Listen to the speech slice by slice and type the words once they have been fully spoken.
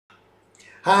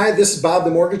Hi, this is Bob, the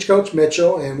Mortgage Coach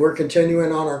Mitchell, and we're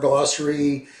continuing on our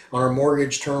glossary, on our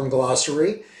mortgage term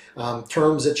glossary.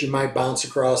 Terms that you might bounce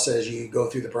across as you go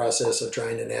through the process of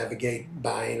trying to navigate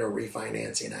buying or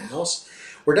refinancing a house.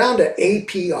 We're down to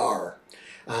APR,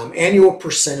 annual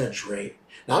percentage rate.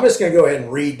 Now I'm just going to go ahead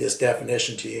and read this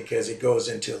definition to you because it goes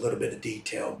into a little bit of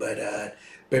detail, but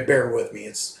bear with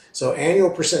me. So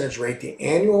annual percentage rate, the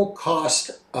annual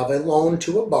cost of a loan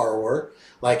to a borrower.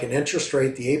 Like an interest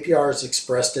rate, the APR is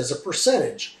expressed as a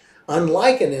percentage.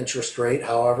 Unlike an interest rate,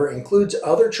 however, includes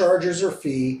other charges or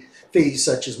fees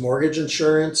such as mortgage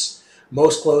insurance,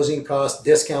 most closing costs,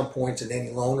 discount points, and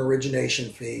any loan origination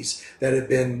fees that have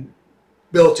been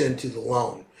built into the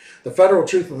loan. The Federal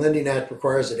Truth in Lending Act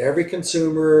requires that every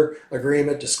consumer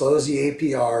agreement disclose the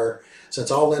APR.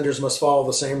 Since all lenders must follow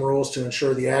the same rules to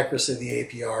ensure the accuracy of the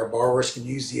APR, borrowers can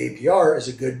use the APR as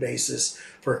a good basis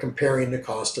for comparing the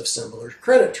cost of similar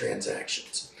credit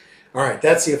transactions. All right,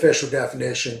 that's the official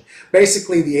definition.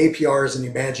 Basically, the APR is an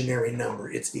imaginary number.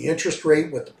 It's the interest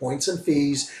rate with the points and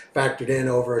fees factored in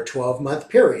over a 12-month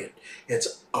period.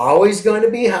 It's always going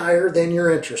to be higher than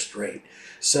your interest rate.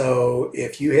 So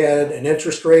if you had an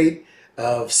interest rate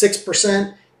of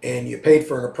 6%, and you paid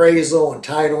for an appraisal and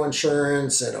title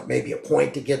insurance and maybe a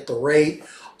point to get the rate,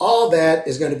 all that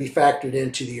is going to be factored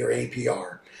into your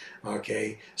APR.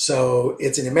 Okay, so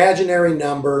it's an imaginary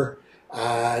number.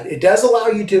 It does allow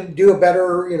you to do a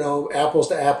better, apples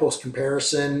to apples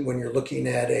comparison when you're looking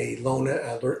at a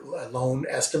loan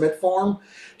estimate form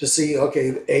to see,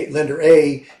 okay, lender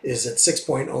A is at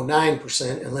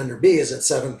 6.09% and lender B is at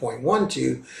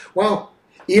 7.12. Well,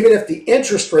 even if the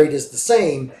interest rate is the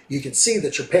same, you can see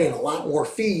that you're paying a lot more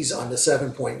fees on the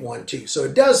 7.12. So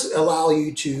it does allow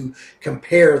you to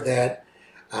compare that.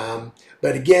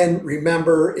 But again,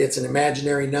 remember, it's an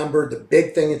imaginary number. The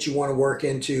big thing that you want to work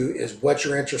into is what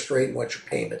your interest rate and what your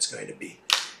payment's going to be.